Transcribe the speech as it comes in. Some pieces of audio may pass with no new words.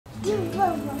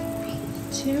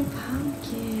Two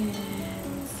pumpkins.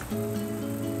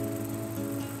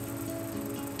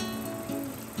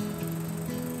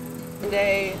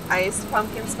 Day iced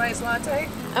pumpkin spice latte.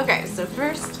 Okay, so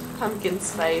first pumpkin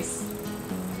spice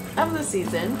of the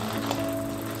season.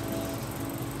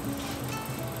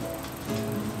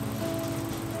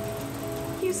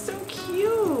 He's so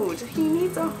cute. He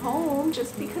needs a home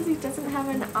just because he doesn't have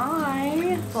an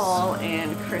eye. Fall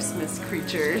and Christmas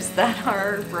creatures that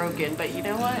are broken, but you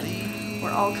know what?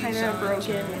 We're all kind of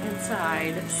broken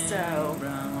inside, so.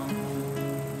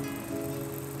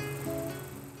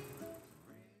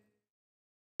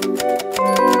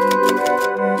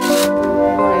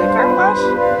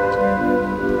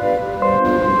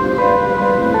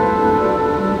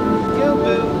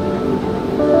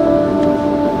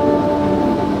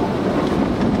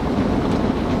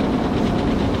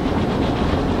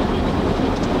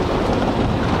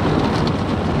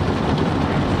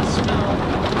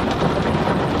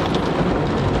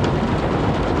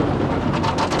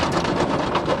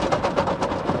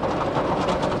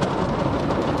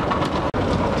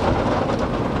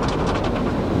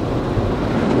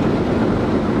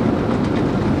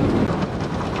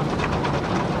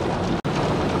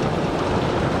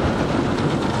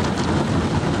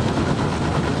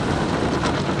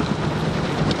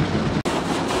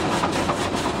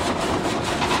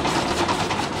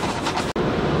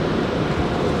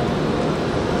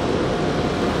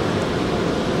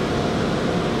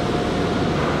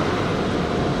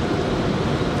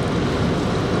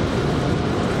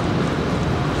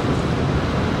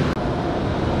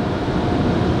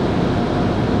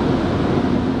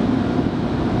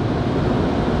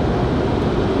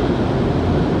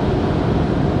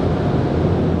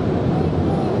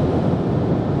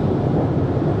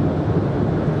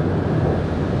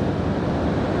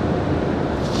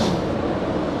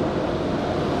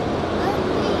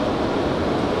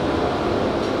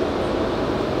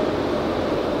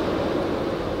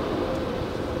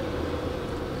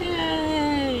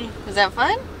 Was that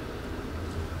fun?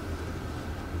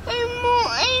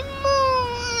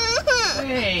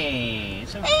 Hey,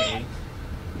 it's okay.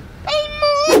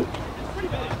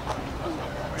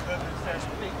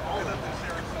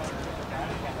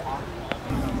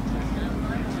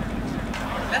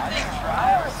 That thing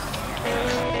drives.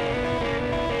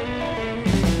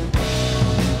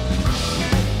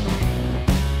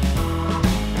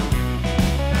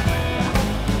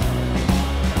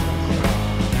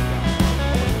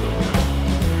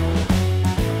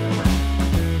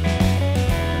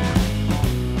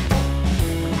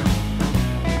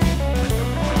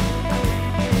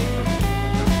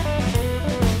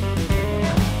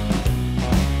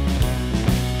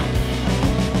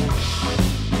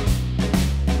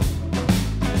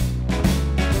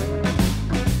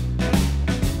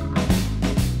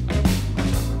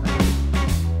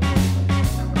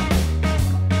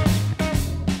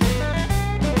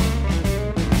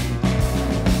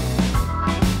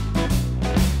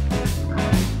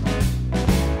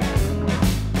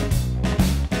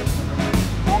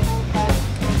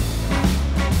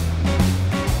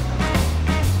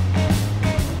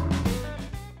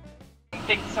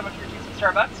 Thank you so much for choosing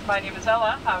Starbucks. My name is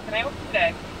Ella. How can I help you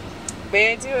today?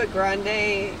 May I do a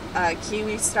grande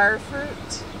kiwi star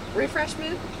fruit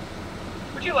refreshment?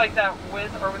 Would you like that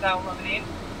with or without lemonade?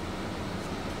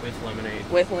 With lemonade.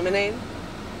 With lemonade.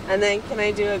 And then can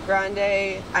I do a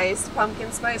grande iced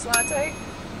pumpkin spice latte?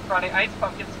 Grande iced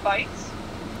pumpkin spice.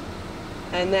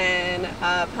 And then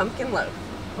a pumpkin loaf.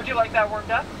 Would you like that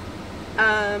warmed up?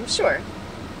 Sure.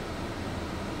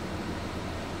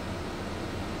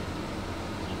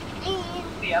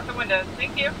 See you out the window.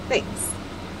 Thank you. Thanks.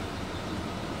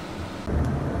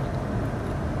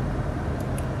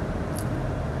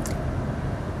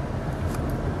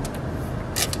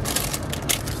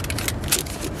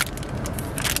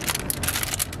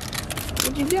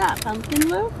 What you got, pumpkin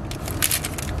loaf?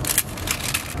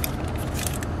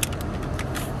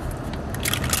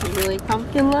 You like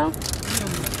pumpkin loaf?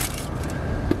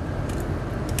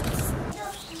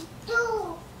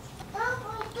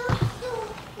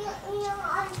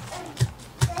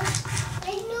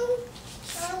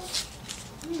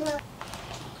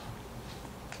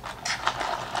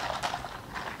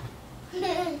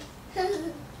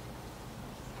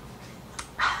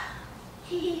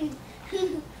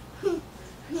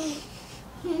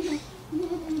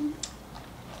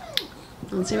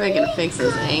 Let's see if I can fix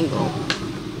this angle.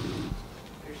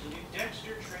 There's a new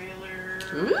Dexter trailer.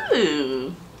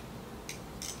 Ooh.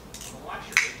 I'll watch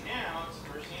it right now. It's the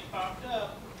first thing that popped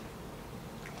up.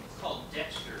 It's called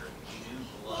Dexter New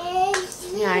Blood.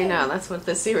 Yeah, I know. That's what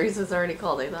the series is already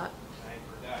called, I thought. I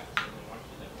forgot. 'Cause I've been watching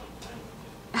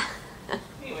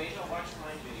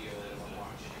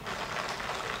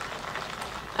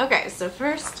Okay, so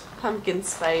first pumpkin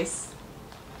spice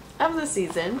of the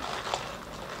season.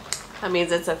 That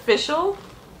means it's official.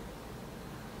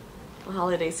 The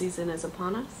holiday season is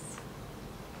upon us.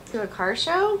 To a car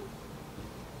show.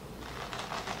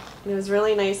 It was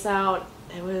really nice out.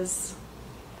 It was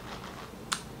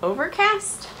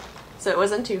overcast, so it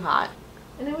wasn't too hot.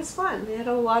 And it was fun. We had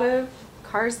a lot of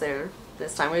cars there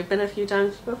this time. We've been a few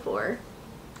times before.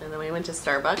 And then we went to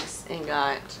Starbucks and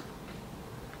got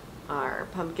our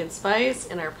pumpkin spice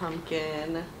and our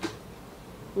pumpkin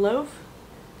loaf.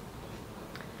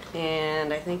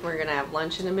 And I think we're gonna have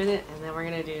lunch in a minute, and then we're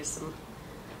gonna do some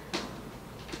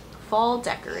fall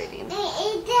decorating.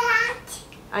 I ate that.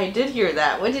 I did hear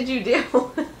that. What did you do?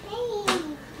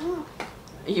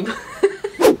 You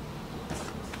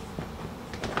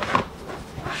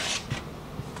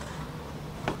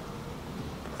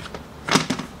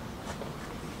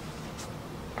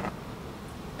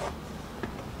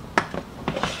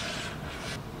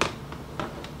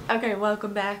Okay,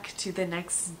 welcome back to the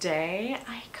next day.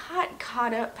 I got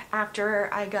caught up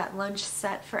after I got lunch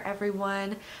set for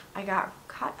everyone. I got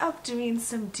caught up doing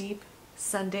some deep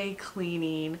Sunday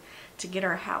cleaning to get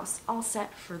our house all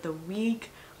set for the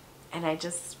week, and I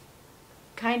just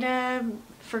kind of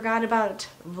forgot about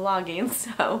vlogging,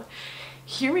 so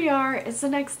here we are. It's the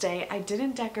next day. I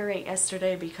didn't decorate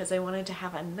yesterday because I wanted to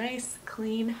have a nice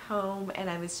clean home, and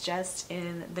I was just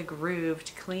in the groove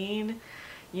to clean.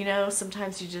 You know,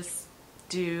 sometimes you just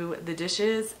do the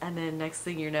dishes and then next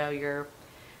thing you know you're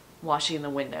washing the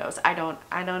windows. I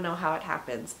don't know how it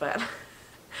happens, but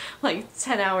like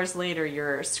 10 hours later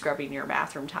you're scrubbing your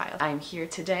bathroom tiles. I'm here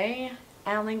today.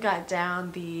 Alan got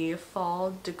down the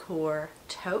fall decor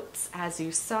totes, as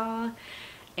you saw,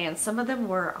 and some of them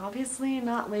were obviously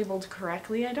not labeled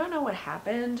correctly. I don't know what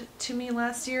happened to me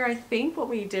last year. I think what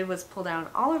we did was pull down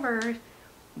all of our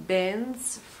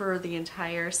bins for the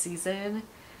entire season,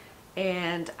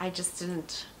 and I just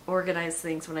didn't organize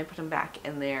things when I put them back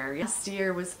in there. Last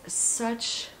year was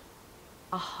such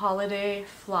a holiday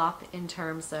flop in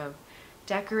terms of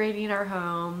decorating our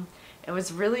home. It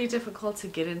was really difficult to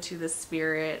get into the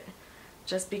spirit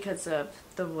just because of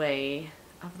the way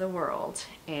of the world,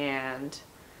 and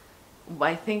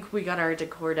I think we got our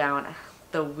decor down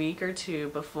the week or two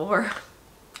before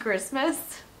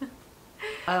Christmas.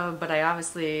 But I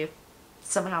obviously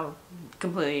somehow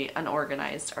completely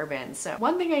unorganized our bins. So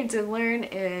one thing I did learn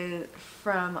is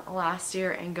from last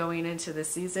year and going into the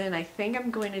season, I think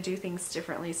I'm going to do things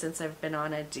differently since I've been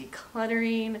on a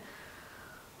decluttering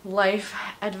life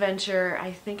adventure.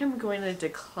 I think I'm going to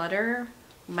declutter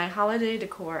my holiday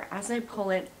decor as I pull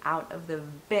it out of the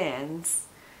bins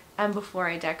and before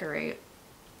I decorate.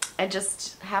 I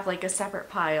just have like a separate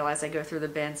pile as I go through the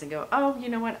bins and go, oh, you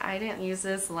know what, I didn't use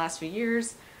this the last few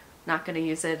years, not going to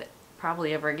use it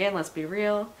probably ever again, let's be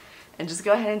real, and just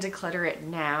go ahead and declutter it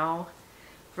now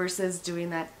versus doing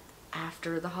that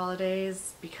after the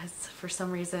holidays, because for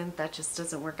some reason that just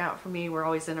doesn't work out for me. We're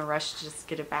always in a rush to just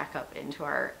get it back up into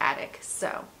our attic.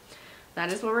 So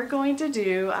that is what we're going to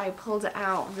do. I pulled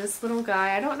out this little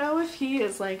guy. I don't know if he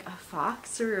is like a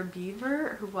fox or a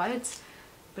beaver or what,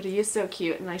 but he is so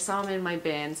cute, and I saw him in my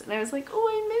bins and I was like, oh,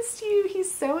 I missed you. He's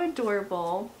so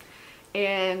adorable.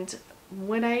 And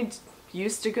when I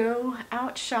used to go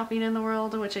out shopping in the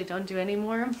world, which I don't do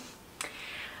anymore,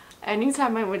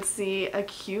 anytime I would see a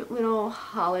cute little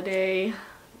holiday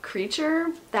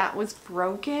creature that was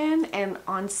broken and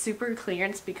on super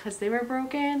clearance because they were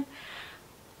broken,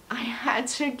 I had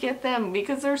to get them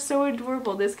because they're so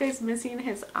adorable. This guy's missing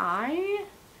his eye,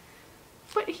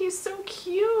 but he's so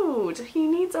cute. He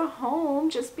needs a home.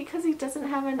 Just because he doesn't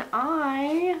have an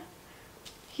eye,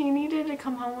 he needed to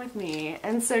come home with me.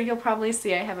 And so you'll probably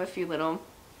see I have a few little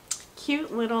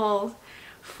cute little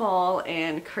fall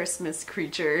and Christmas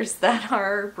creatures that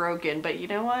are broken, but you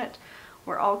know what?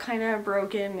 We're all kind of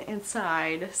broken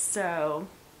inside, so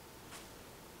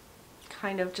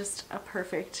kind of just a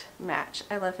perfect match.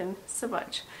 I love him so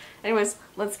much. Anyways,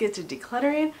 let's get to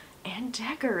decluttering and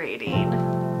decorating.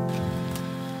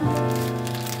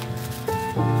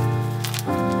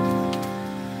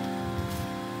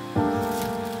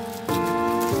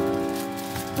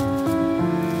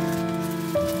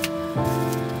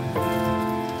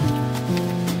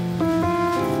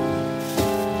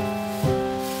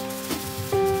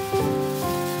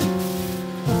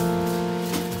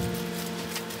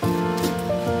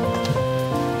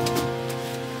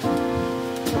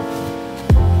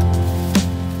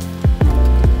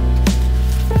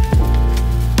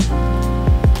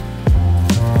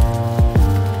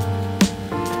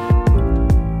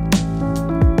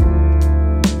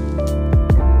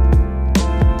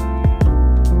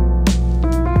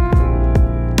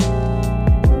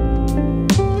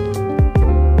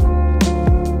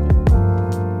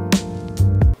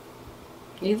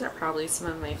 probably some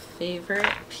of my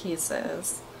favorite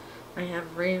pieces. I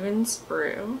have Raven's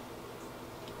Brew,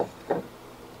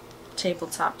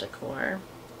 tabletop decor,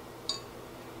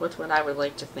 with what I would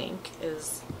like to think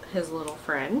is his little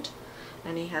friend.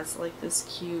 And he has like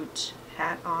this cute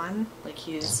hat on, like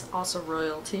he's also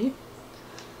royalty.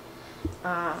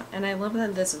 And I love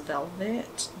that this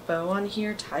velvet bow on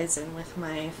here ties in with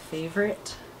my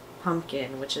favorite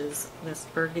pumpkin, which is this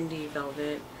burgundy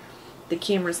velvet. The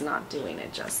camera's not doing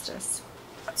it justice.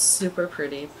 It's super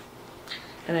pretty.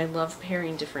 And I love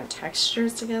pairing different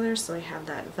textures together, so I have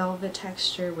that velvet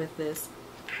texture with this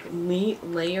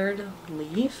layered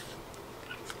leaf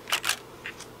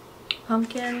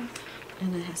pumpkin,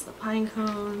 and it has the pine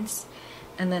cones,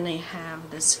 and then I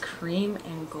have this cream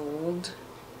and gold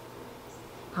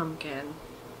pumpkin.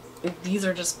 These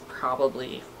are just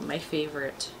probably my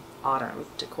favorite autumn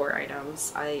decor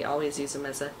items. I always use them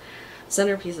as a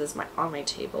centerpiece on my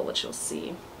table, which you'll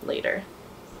see later.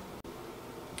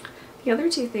 The other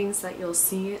two things that you'll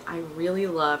see I really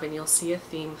love, and you'll see a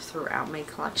theme throughout my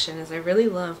collection, is I really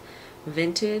love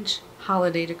vintage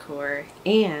holiday decor,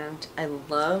 and I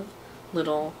love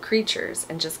little creatures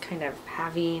and just kind of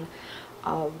having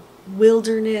a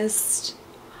wilderness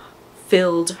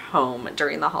filled home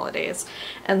during the holidays.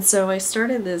 And so I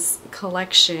started this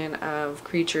collection of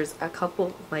creatures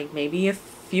like maybe a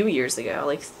few years ago,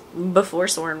 like before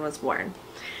Soren was born.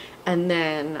 And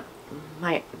then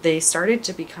they started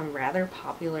to become rather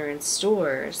popular in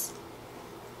stores,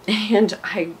 and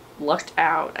I lucked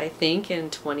out. I think in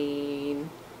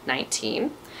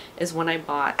 2019 is when I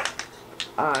bought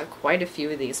quite a few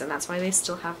of these, and that's why they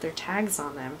still have their tags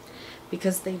on them,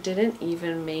 because they didn't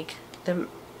even make them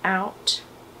out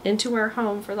into our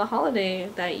home for the holiday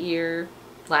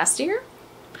last year,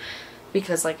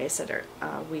 because like I said,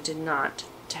 we did not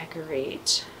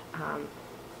decorate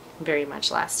very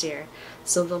much last year.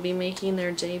 So they'll be making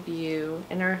their debut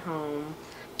in our home.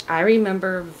 I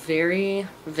remember very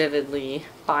vividly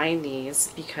buying these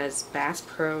because Bass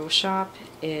Pro Shop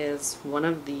is one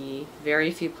of the very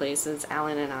few places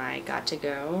Alan and I got to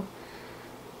go.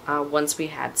 Once we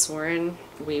had Soren,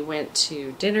 we went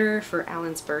to dinner for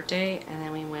Alan's birthday, and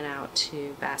then we went out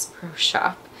to Bass Pro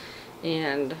Shop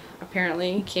and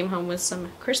apparently came home with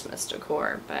some Christmas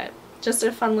decor, but just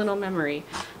a fun little memory.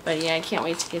 But yeah, I can't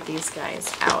wait to get these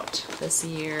guys out this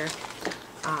year.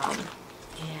 And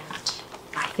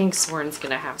I think Soren's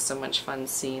gonna have so much fun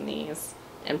seeing these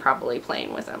and probably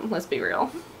playing with them, let's be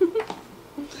real.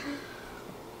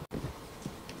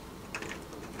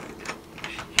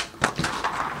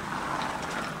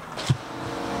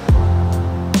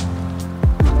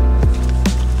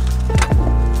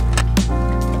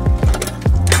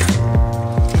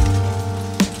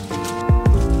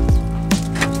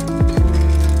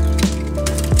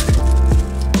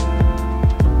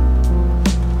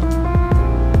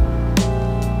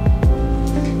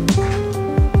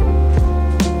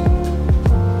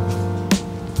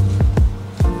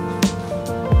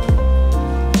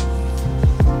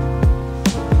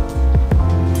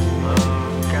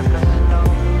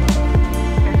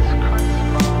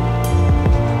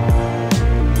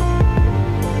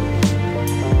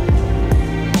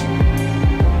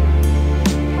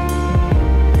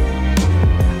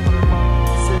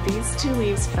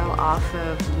 Off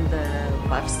of the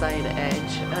left side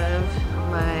edge of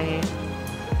my,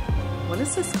 what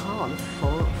is this called?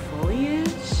 Foliage?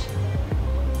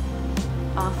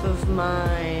 Off of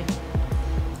my,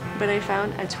 but I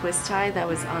found a twist tie that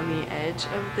was on the edge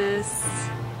of this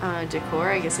decor.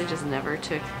 I guess I just never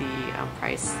took the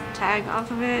price tag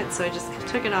off of it, so I just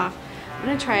took it off. I'm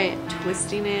gonna try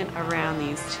twisting it around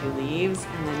these two leaves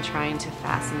and then trying to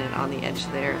fasten it on the edge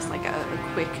there. It's like a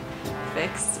quick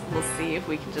fix. We'll see if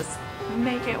we can just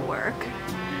make it work.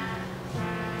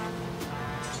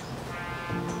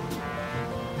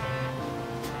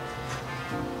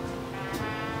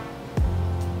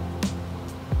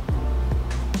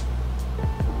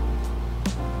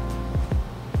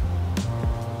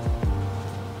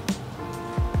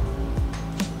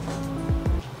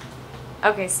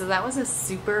 Okay, so that was a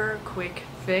super quick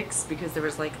fix because there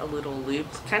was like a little loop,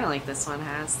 kind of like this one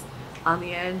has, on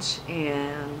the edge,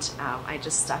 and I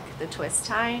just stuck the twist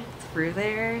tie through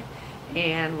there,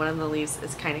 and one of the leaves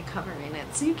is kind of covering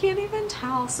it, so you can't even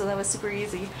tell, so that was super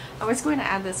easy. I was going to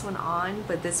add this one on,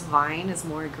 but this vine is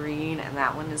more green and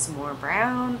that one is more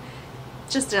brown.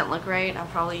 Just didn't look right. I'll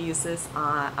probably use this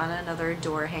on another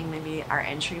door hang, maybe our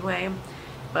entryway,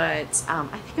 but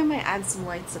I think I might add some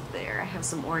lights up there. I have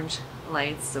some orange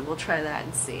lights, so we'll try that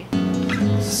and see.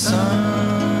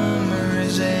 Summer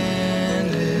is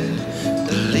ended,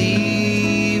 the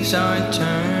leaves are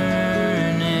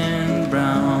turning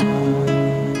brown.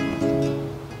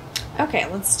 Okay,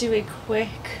 let's do a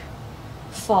quick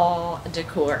fall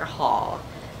decor haul.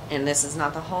 And this is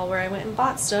not the haul where I went and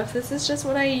bought stuff. This is just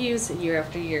what I use year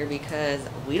after year because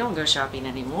we don't go shopping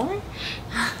anymore.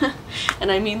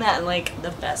 And I mean that in like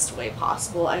the best way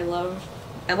possible. I love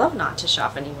not to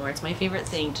shop anymore. It's my favorite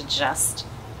thing to just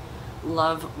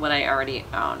love what I already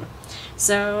own.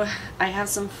 So I have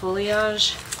some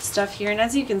foliage stuff here, and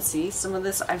as you can see, some of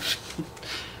this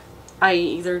I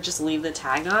either just leave the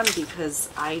tag on because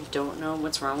I don't know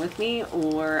what's wrong with me,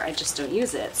 or I just don't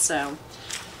use it. So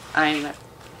I'm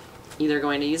either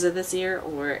going to use it this year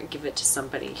or give it to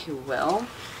somebody who will.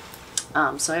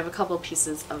 So I have a couple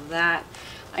pieces of that.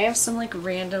 I have some like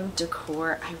random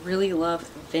decor. I really love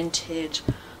vintage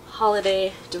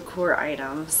holiday decor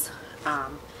items.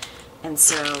 And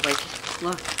so like,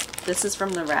 look, this is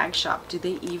from the rag shop. Do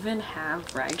they even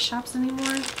have rag shops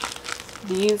anymore?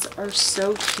 These are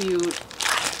so cute.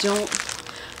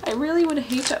 I really would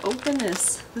hate to open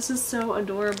this. This is so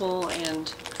adorable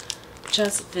and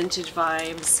just vintage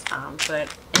vibes,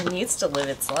 but it needs to live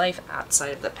its life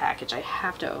outside of the package. I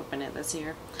have to open it this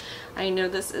year. I know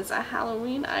this is a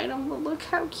Halloween item, but look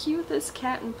how cute this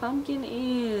cat and pumpkin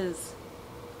is.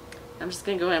 I'm just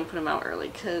gonna go ahead and put him out early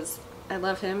because I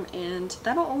love him, and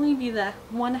that'll only be the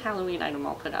one Halloween item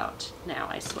I'll put out now,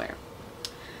 I swear.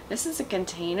 This is a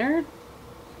container.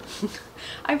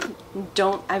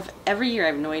 Every year I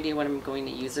have no idea what I'm going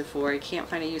to use it for. I can't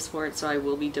find a use for it, so I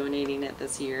will be donating it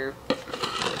this year.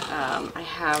 I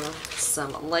have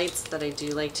some lights that I do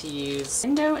like to use.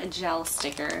 Window gel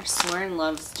sticker. Soren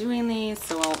loves doing these,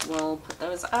 so we'll put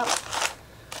those up.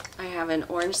 I have an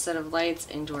orange set of lights,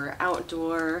 indoor,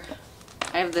 outdoor.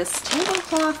 I have this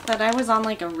tablecloth that I was on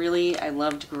like I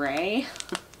loved gray.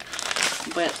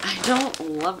 But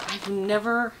I've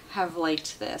never have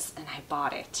liked this, and I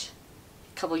bought it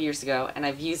a couple years ago, and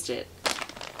I've used it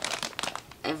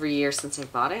every year since I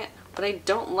bought it, but I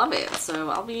don't love it,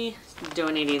 so I'll be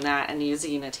donating that and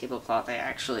using a tablecloth I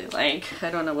actually like.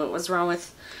 I don't know what was wrong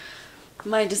with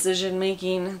my decision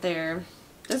making there.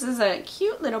 This is a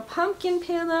cute little pumpkin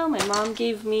pillow my mom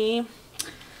gave me.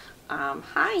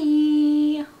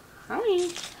 Hi.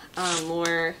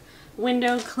 More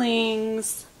window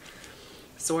clings.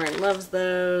 Soren loves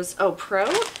those. Oh, pro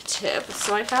tip.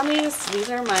 So I found these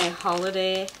are my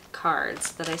holiday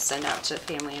cards that I send out to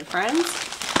family and friends.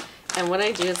 And what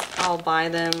I do is I'll buy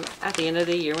them at the end of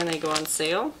the year when they go on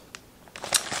sale,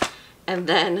 and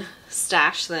then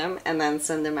stash them and then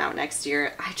send them out next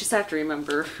year. I just have to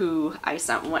remember who I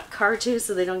sent what card to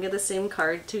so they don't get the same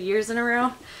card 2 years in a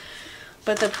row.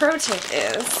 But the pro tip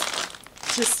is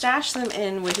to stash them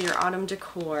in with your autumn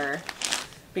decor,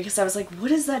 because I was like,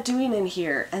 what is that doing in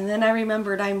here? And then I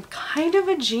remembered I'm kind of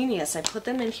a genius. I put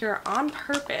them in here on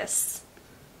purpose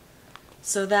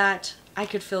so that I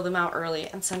could fill them out early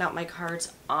and send out my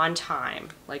cards on time,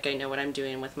 like I know what I'm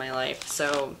doing with my life.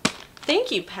 So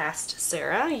thank you, past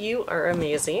Sarah. You are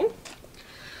amazing.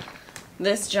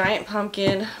 This giant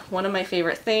pumpkin, one of my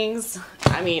favorite things.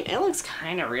 I mean, it looks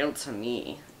kind of real to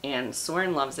me, and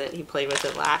Soren loves it. He played with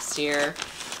it last year.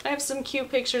 I have some cute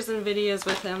pictures and videos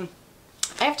with him.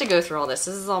 I have to go through all this.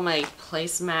 This is all my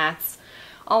placemats,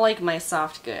 all like my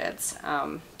soft goods,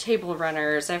 table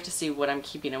runners. I have to see what I'm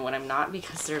keeping and what I'm not,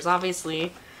 because there's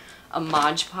obviously a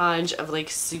Mod Podge of like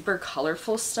super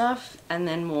colorful stuff and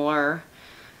then more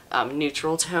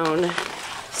neutral tone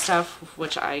stuff,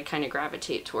 which I kind of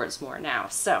gravitate towards more now.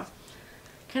 So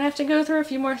kind of have to go through a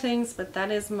few more things, but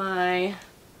that is my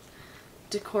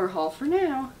decor haul for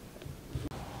now.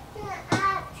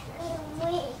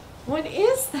 What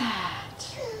is that?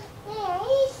 Where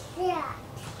is that?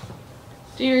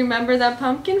 Do you remember that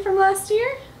pumpkin from last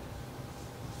year?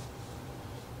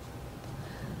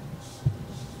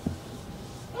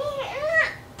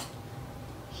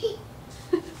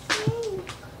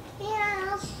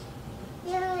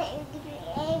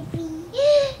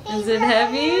 Is it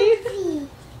heavy?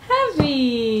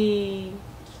 Heavy!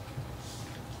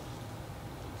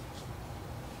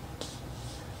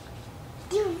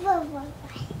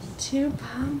 Two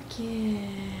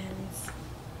pumpkins.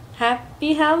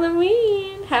 Happy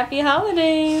Halloween! Happy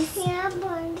holidays!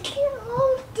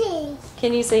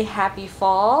 Can you say happy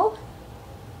fall?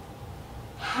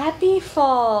 Happy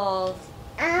fall!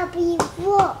 Happy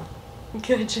fall!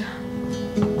 Good job.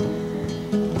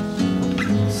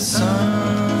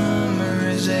 Summer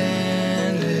is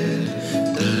ended,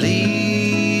 the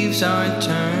leaves are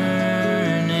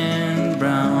turning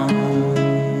brown.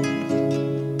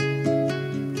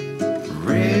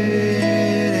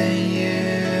 Red and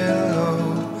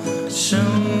yellow,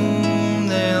 soon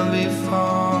they'll be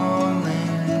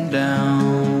falling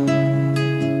down.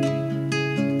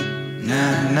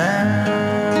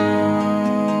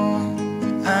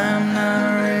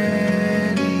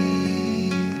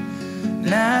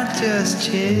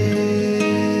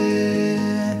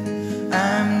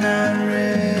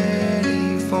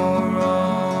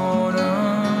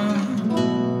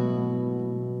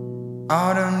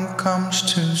 comes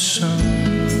too soon.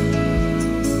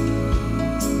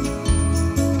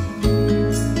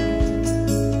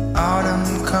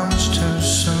 Autumn comes too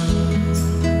soon.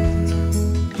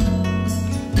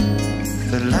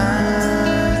 The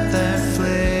light that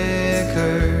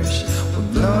flickers will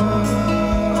blow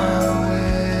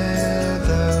away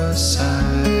the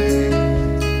sight,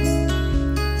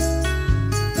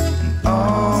 and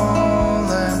all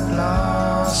that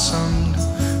blossomed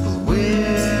will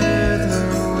wither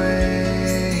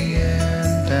away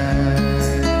and die.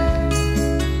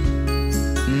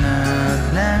 Not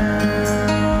now,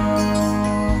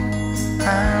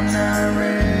 I'm not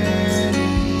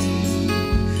ready,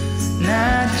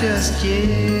 not just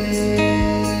yet.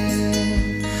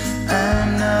 I'm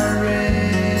not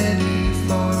ready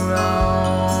for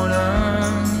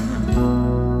autumn.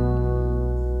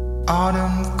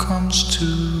 Autumn comes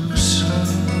too soon.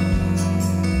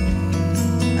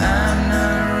 I'm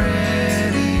not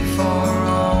ready for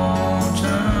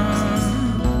autumn.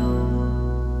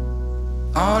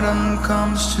 Autumn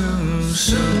comes too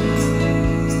soon.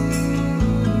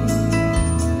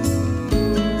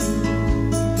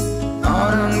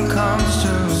 Autumn comes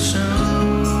too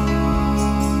soon.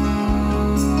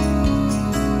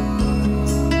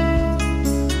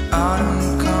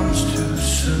 Autumn comes too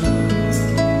soon.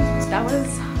 That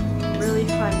was really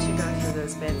fun to go through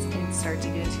those bits and start to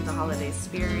get into the holiday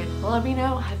spirit. Well, let me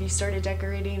know, have you started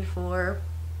decorating for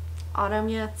autumn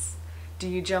yet? Do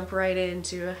you jump right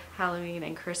into Halloween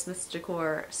and Christmas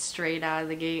decor straight out of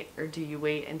the gate, or do you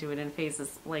wait and do it in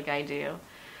phases like I do?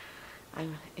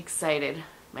 I'm excited.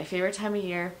 My favorite time of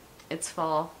year. It's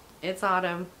fall. It's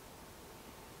autumn.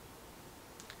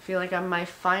 I feel like I'm my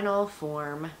final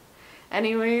form.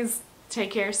 Anyways, take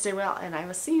care, stay well, and I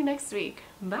will see you next week.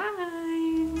 Bye!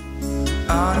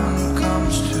 Autumn